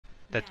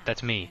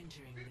That's me.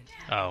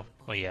 Oh,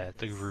 well yeah,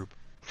 the group.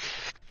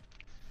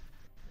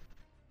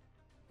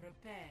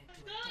 Prepare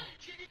to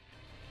attack.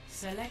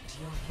 Select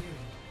your hero.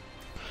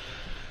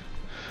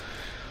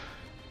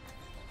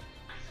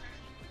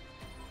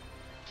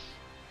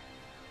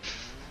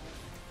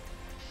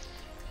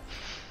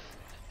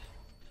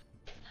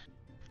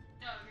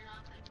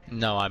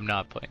 No, I'm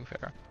not playing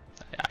fair.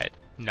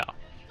 No.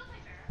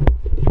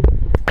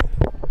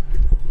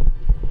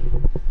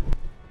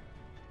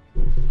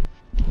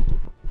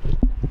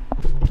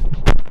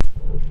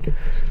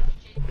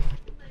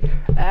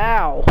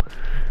 Ow!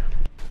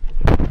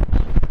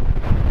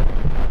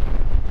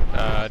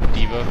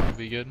 Diva would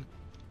be good.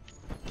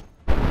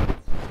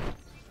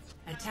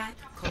 Attack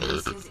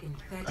commences in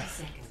 30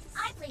 seconds.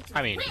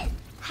 I mean,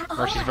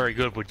 Mercy's very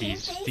good with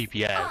these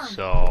DPS,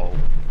 so...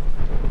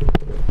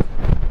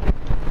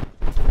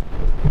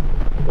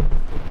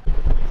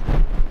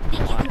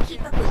 Think you can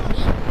keep up with me?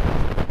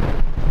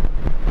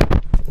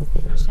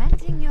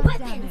 Chanting your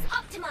Weapons damage.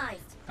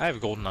 optimized. I have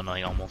golden on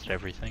like almost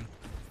everything.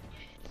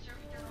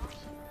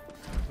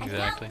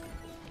 Exactly.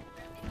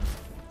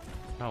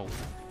 No.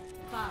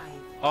 5,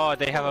 Oh,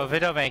 they have a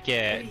Widow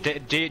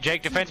Blanket.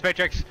 Jake, defense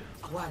matrix.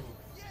 1.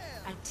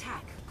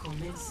 Attack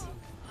commencing.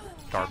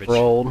 Garbage.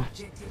 Rolled.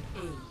 Objective A.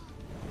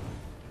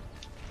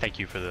 Thank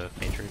you for the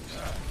matrix.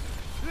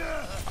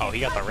 Oh, he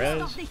got the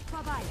res.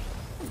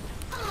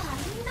 Ah,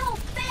 no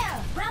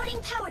fair. Routing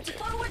power to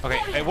forward. Okay,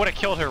 barrier. it would have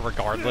killed her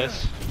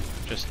regardless.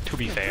 Just to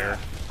be fair.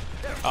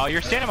 Oh,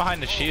 you're standing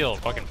behind the shield,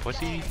 fucking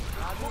pussy.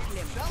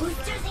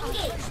 Boosters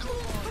engaged.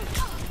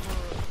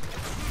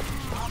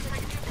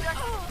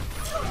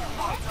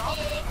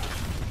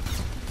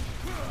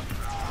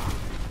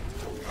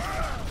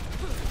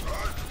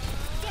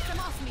 Get them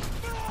off me.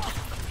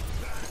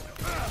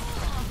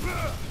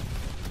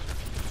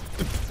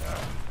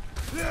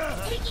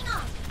 Taking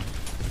off.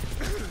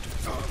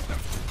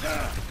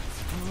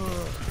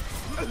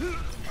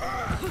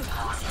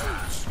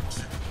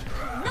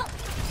 No.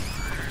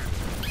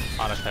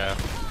 Honest half.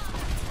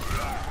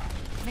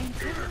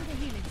 Maintaining the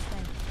healing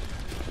spell.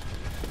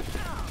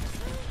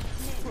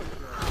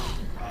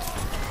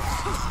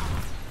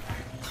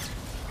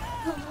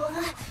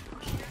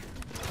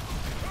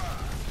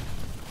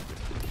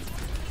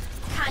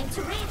 Time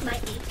to raise my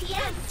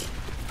APM.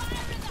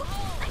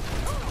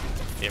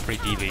 Yeah,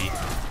 pretty DB.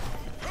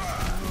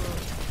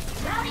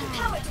 Routing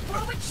power to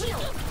forward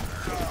shield.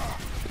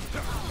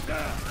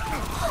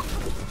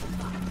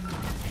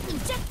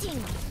 Injecting.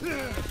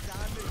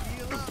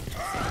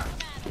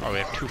 Oh, we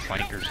have two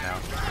flankers now.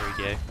 Very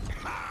gay.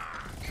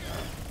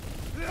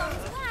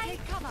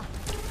 Take cover.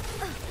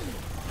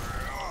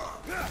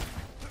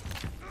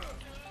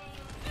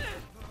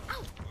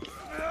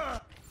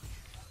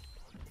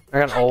 I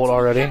got old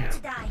already. Time to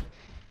die.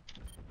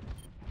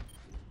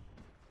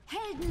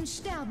 Helden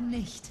sterben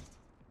nicht.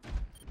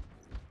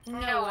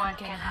 No one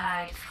can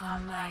hide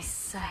from my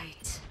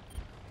sight.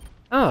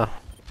 Oh.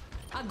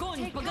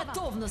 Огонь по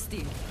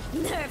готовности.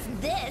 Nerf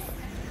this.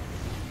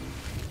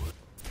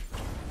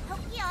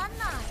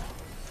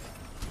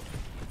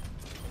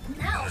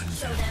 Now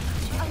show them.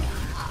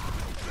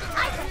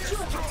 I thought you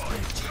would have to be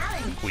a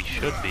challenge. We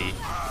should be.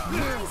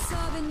 My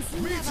servants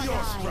never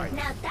die.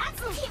 Now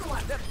that's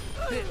teamwork.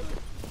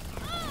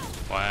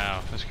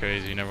 Wow, that's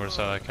crazy. You never would have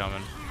saw that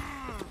coming.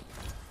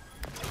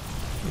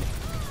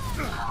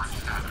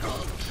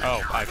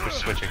 Oh, I was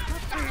switching.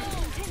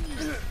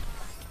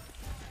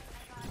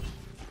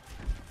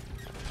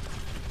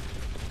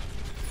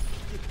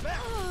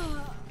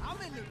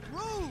 I'm in the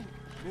groove.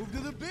 Move to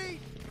the beat.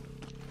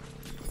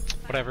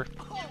 Whatever.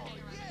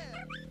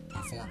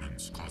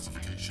 Performance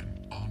classification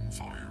on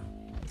fire.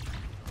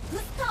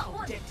 Let's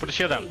go. Put the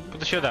shield down. Put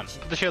the shield down.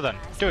 Put the shield down.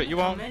 Do it. You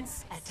won't.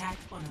 Commence attack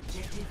on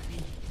objective B.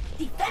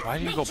 Defense Why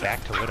do you go matrix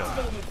back to Widow?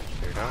 activated.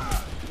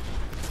 Weirdo.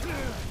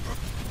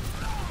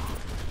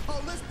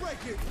 Oh, let's break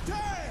it.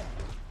 Damn.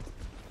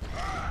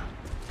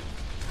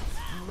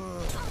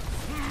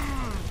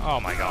 Oh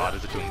my god,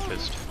 it's a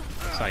Doomfist.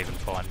 It's not even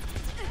fun.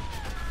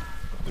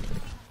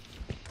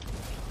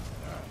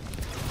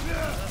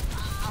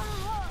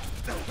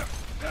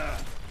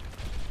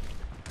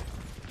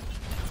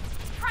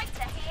 Right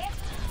ahead.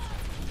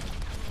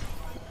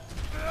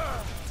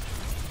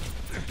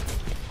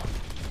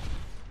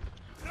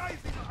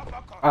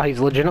 Oh, he's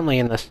legitimately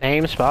in the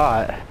same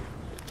spot.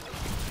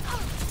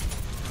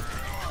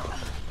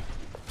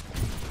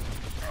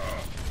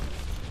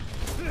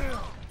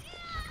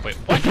 Wait,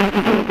 what? I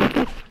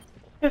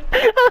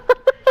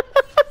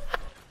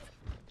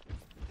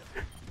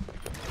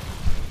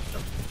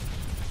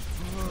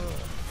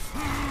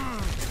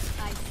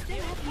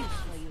still have use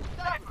for you.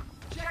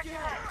 Check it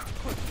out.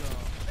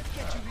 Let's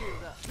get you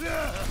healed up.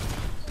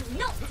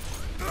 No.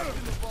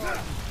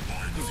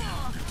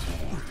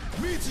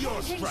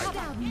 Meteor strike.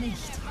 Sterben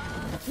nicht.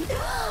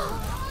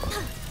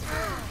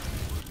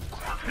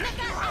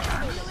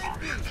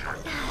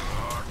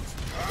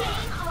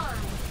 Game on.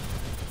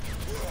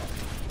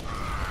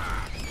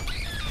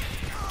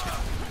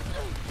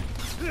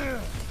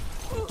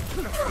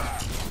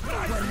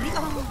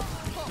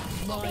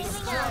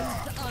 Bailing out.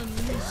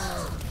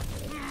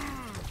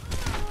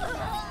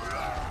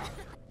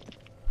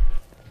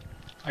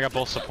 I got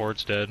both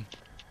supports dead.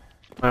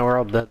 Alright, we're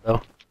all dead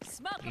though.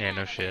 Yeah,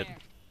 no shit.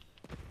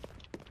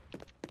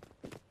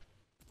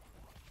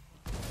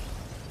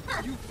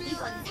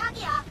 이건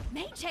사기야.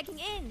 May checking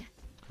in.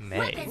 May.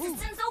 Weapon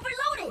systems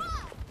overloaded.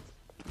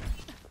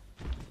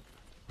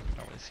 I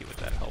want to see what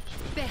that helps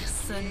with.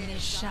 Personne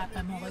n'échappe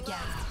à mon regard.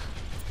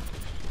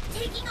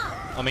 Taking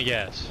off. Let me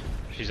guess.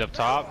 She's up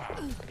top.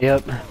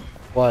 Yep.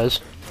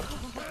 Was.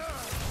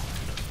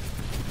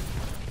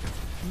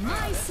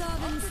 My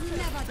servants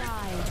never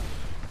die.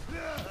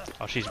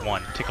 Oh, she's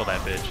one. Tickle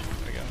that bitch. There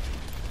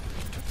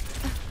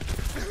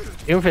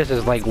we go. Doomfist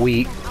is like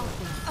weak.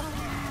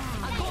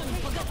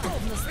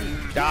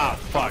 Ah,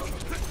 fuck.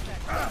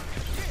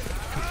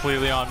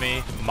 Completely on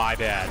me. My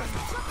bad.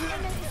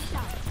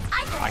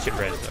 I can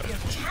res though.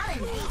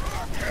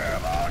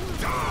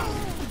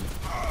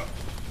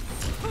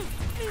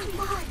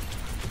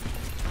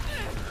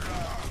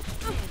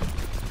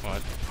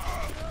 What?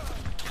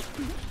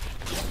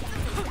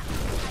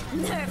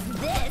 Nerf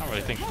this. I don't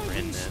really think we're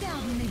in this.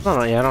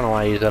 Yeah, I don't know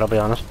why I use that, I'll be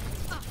honest.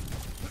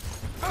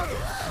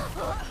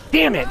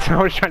 Damn it!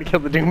 I was trying to kill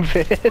the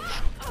Doomfist.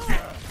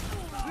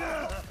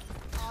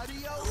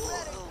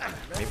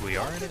 Maybe we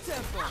are in it?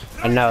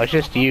 No, it's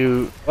just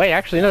you. Wait,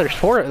 actually, no, there's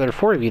four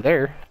of you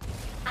there.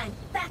 I'm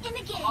back in the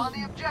game. On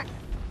the objective.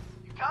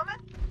 You coming?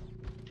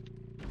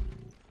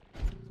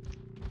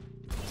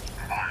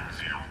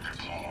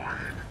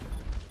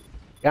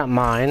 Got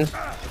mines.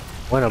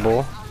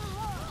 Winnable.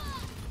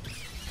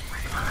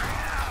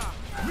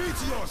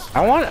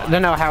 I want to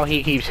know how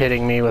he keeps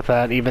hitting me with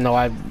that, even though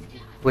I'm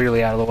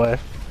clearly out of the way.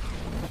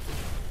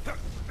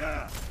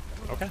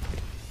 Okay.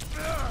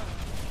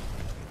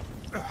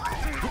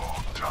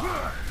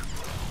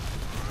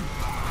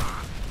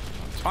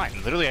 It's fine.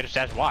 Literally, I just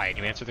asked why, and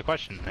you answered the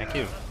question. Thank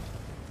you.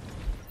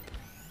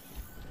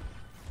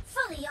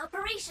 Fully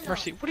operational.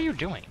 Mercy, what are you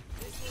doing?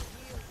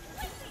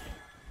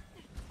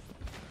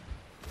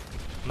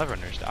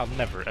 I'll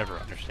never ever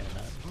understand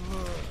that.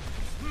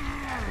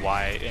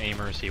 Why any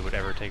Mercy would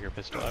ever take her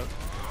pistol out.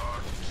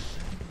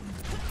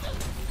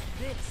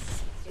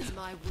 This is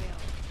my will.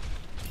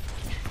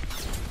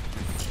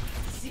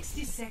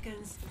 60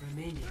 seconds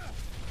remaining.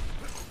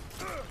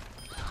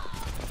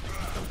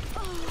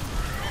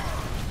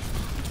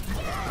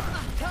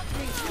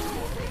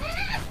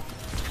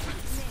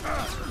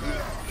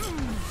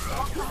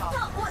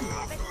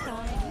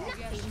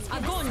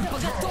 Огонь по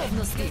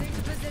готовности.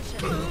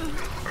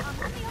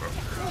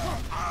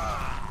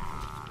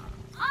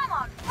 I'm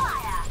on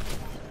fire.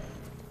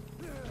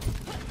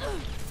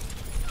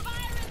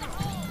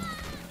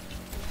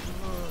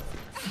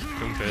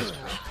 Doomfist.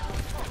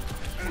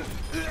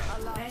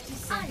 30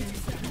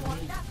 seconds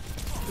remaining.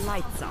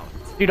 Lights out.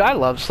 Dude, I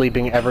love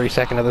sleeping every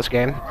second of this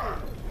game.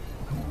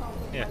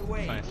 Yeah,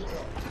 nice.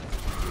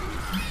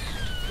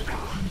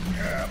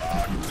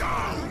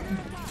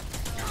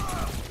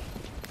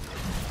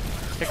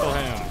 Tickle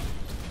him.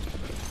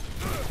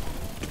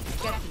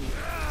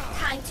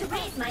 Time to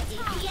raise my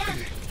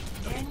APM.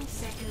 10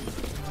 seconds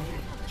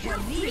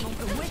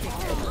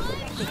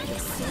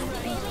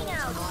Failing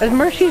out. As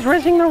Mercy's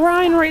resing the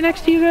Rhine right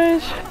next to you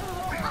guys.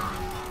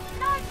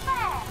 Not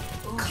bad.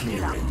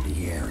 Clearing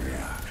the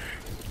area.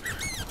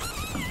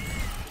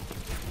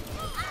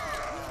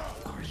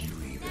 Are you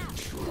even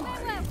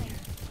trying?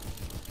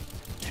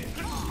 Taking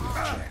the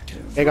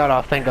objective. They got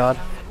off, thank God.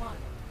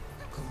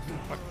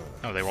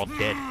 Oh, they were all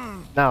dead.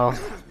 No.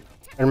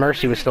 And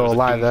Mercy was still It was a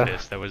alive though.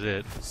 Doomfist, that was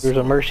it. There's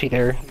a Mercy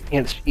there. You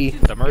can't see.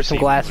 The There's Mercy some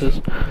glasses.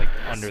 was, like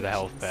under the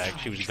health bag.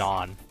 She was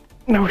gone.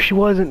 No, she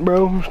wasn't,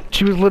 bro.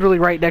 She was literally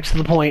right next to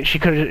the point.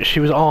 She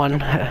was on.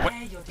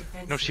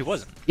 No, she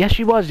wasn't. Yes,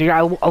 she was, dude.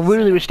 I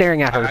literally was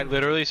staring at I her.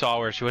 literally saw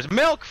where she was.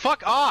 Milk,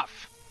 fuck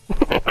off!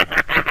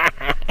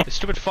 This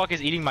stupid fuck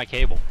is eating my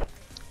cable.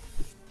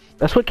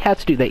 That's what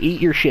cats do. They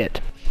eat your shit.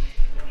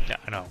 Yeah,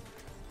 I know.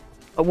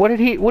 What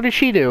did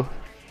she do?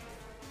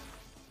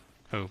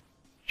 Who?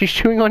 She's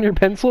chewing on your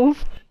pencils?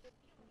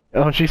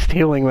 Oh, she's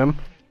stealing them.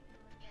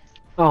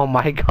 Oh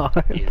my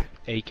God. Is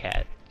a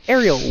cat.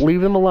 Ariel,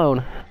 leave them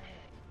alone.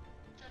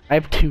 I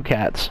have 2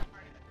 cats.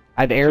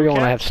 I have Ariel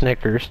and I have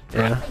Snickers.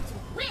 Yeah.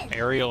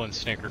 Ariel and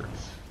Snicker.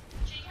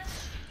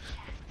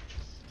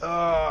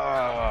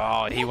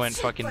 Oh, he went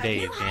fucking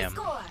Dave. Damn.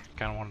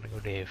 Kinda wanted to go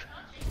Dave.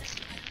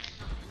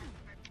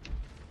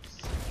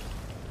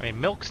 I mean,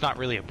 milk's not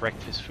really a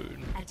breakfast food.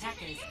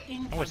 attackers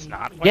No, it's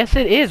not. What? Yes,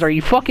 it is. Are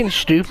you fucking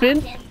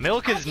stupid?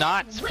 Milk is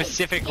not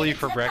specifically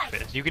for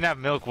breakfast. You can have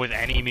milk with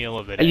any meal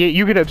of the day.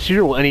 You could have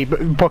cereal any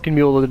fucking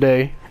meal of the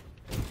day.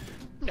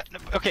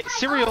 Okay,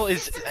 cereal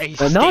is a No,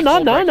 staple no, no,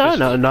 no, breakfast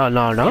no, food. no,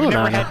 no, no, You've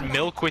no, never no. had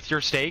milk with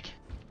your steak?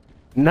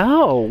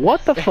 No,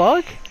 what the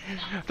fuck?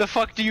 The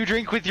fuck do you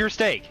drink with your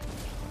steak?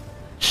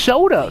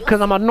 Soda, because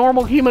I'm a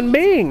normal human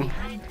being.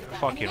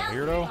 Fucking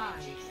weirdo.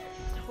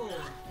 4,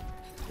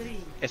 3,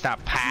 It's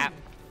not pap.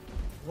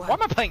 Why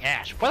am I playing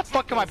Ash? Why the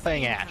fuck am I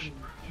playing Ash?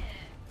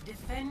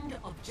 defend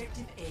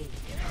objective A.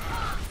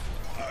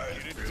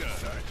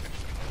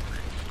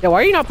 Yeah,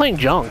 why are you not playing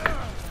junk?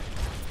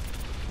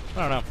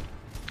 I don't know.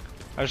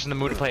 I was in the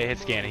mood to play a hit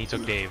scan and he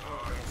took Dave.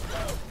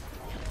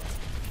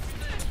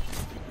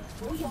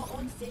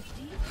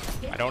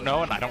 I don't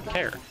know and I don't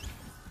care.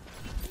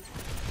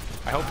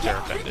 I hope they're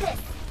offended.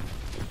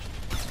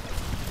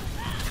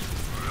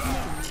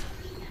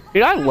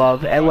 Dude, I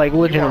love, and like,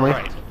 legitimately.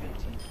 Right.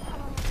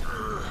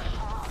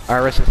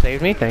 Arisa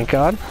saved me, thank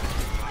God.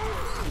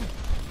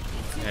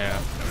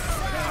 Yeah.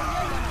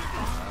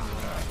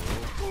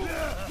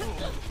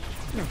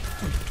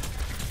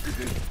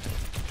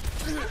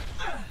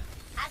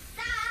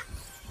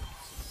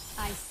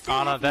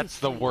 Anna, that's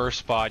the worst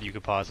spot you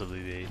could possibly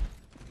be.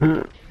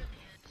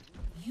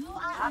 You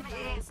are the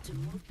ones to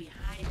move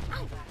behind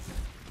us.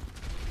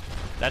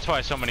 That's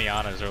why so many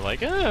Annas are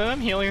like, I'm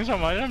healing so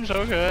much, I'm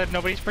so good,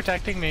 nobody's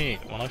protecting me.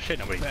 Well, no shit,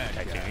 nobody's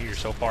protecting you, you're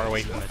so far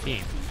away from the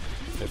team.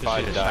 If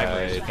I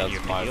die,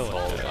 that's my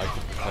fault. I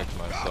can protect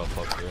myself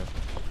up here.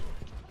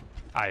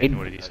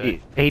 What did he say?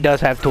 He does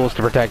have tools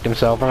to protect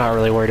himself, I'm not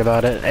really worried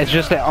about it. It's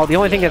just that the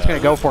only thing that's gonna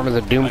go for him is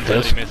a Doom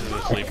Until Fist. he misses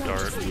a sleep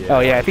dart.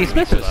 Oh yeah, if he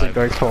misses a sleep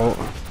dart's fault.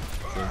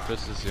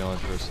 Doomfist is the only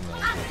person that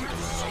was left and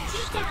I'm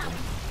just taking.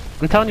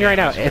 I'm telling you right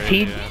now, that's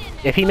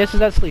if he misses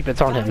that sleep, it's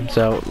on him,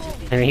 so,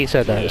 and he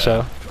said that,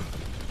 so.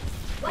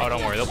 Oh,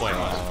 don't worry, they'll blame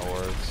us.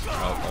 Works.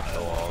 Oh, I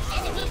fell off.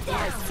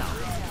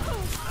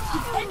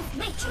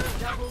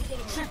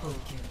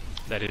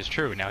 That is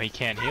true, now he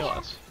can't heal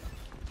us.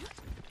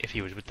 If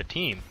he was with the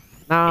team.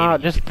 Nah,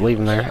 just leave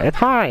him there. It's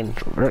fine.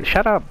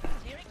 Shut up.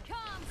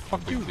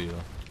 Fuck you, deal.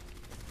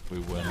 We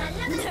win.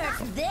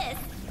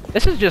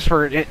 This is just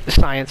for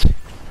science.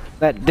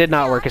 That did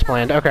not work as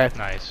planned. Okay.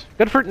 Nice.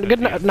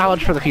 Good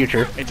knowledge for the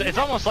future. It's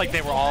almost like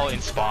they were all in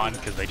spawn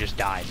because they just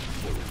died.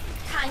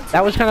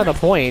 That was kind of the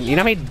point. You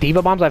know how many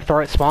Diva Bombs I've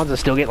thrown at spawns and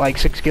still get like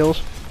 6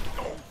 kills?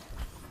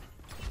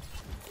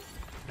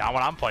 Not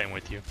when I'm playing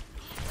with you.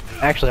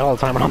 Actually, all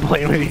the time when I'm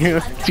playing with you.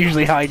 It's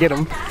usually how I get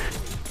them.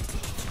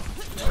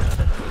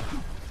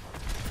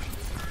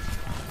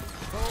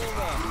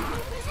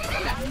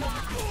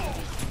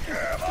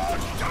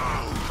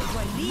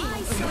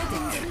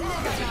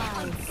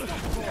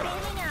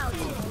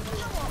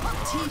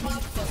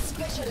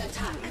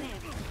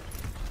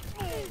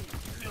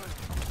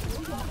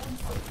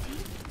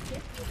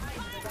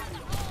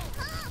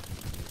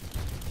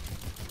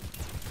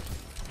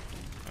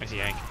 I see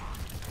Hank.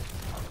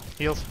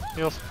 Heals,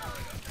 heals.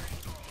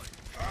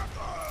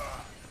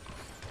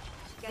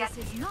 This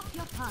is not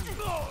your time.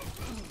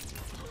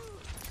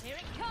 Here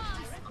it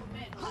comes.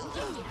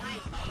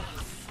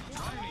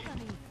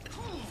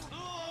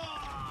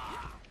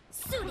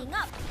 Suiting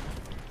up.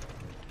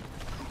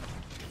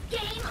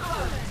 Game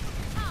on.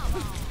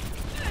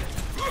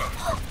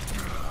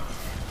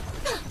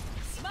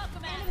 Smoke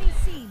them enemy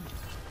seen.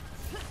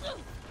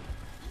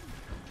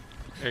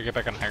 Here, get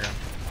back on high ground.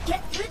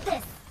 Get through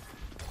this.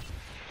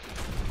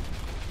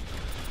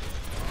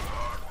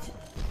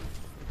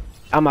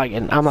 I'm not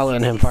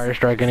letting him fire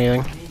strike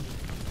anything.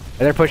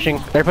 They're pushing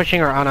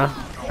our Ana.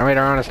 Oh wait,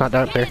 our Ana's not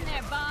up there.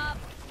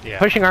 Yeah.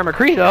 Pushing our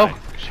McCree though.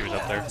 She was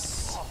up there.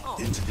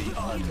 Into the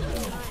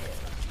unknown.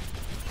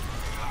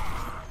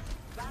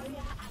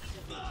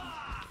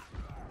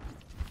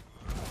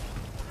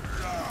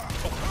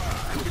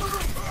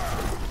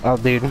 Oh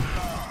dude.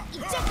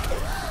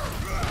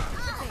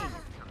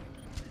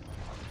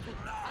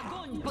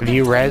 If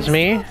you res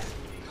me,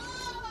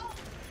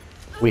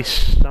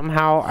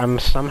 I'm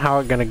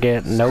somehow gonna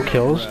get no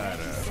kills.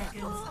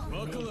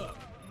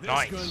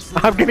 Nice.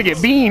 I'm gonna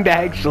get beamed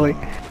actually.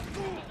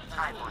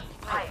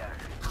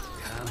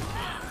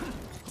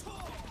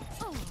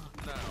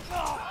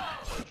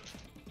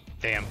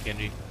 Damn,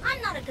 Genji.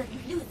 I'm not a good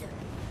loser.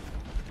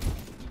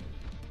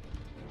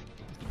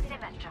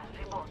 Symmetra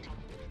reporting.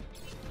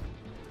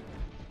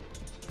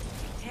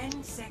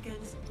 10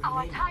 seconds.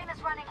 Our time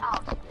is running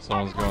out.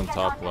 Someone's going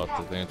top left.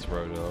 I think it's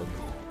right up.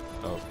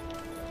 Oh.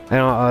 I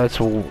don't. It's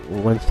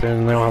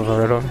Winston. They don't have a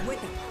red one.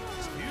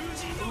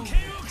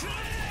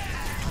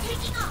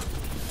 Taking off.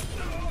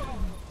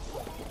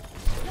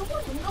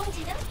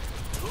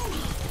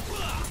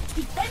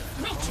 Defense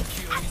matrix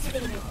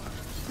activated.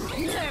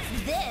 Nerf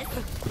this.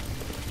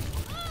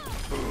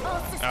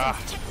 All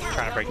systems checked out.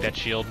 Trying to break that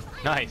shield.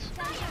 Nice.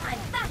 I'm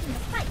back in the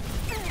fight.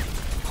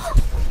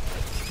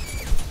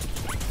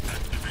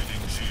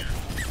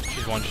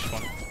 She's one, just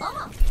one.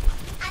 Almost.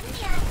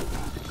 Ejecting.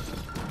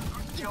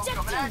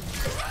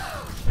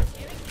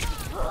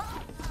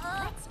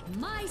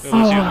 My Go,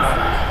 Lucio.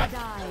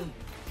 die.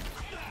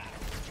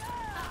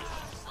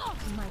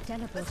 My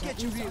teleporter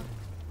is on.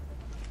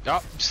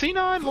 Oh,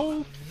 C9,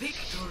 lol.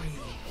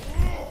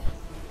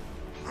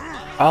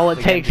 All it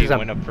takes is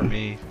went up for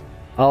me.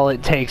 all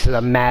it takes is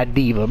a mad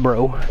diva,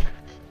 bro.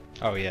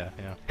 Oh yeah,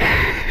 yeah.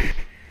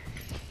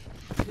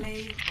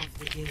 Play of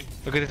the game.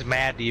 Look at this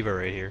mad diva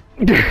right here.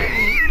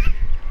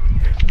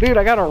 Dude,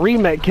 I got a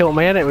remake kill,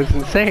 man. It was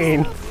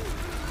insane.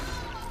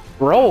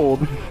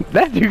 Rolled.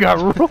 That dude got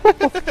rolled.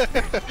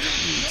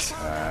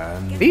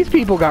 These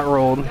people got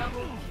rolled.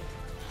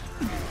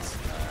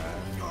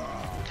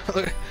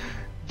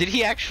 Did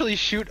he actually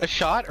shoot a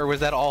shot, or was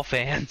that all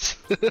fans?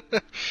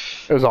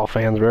 It was all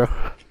fans, bro.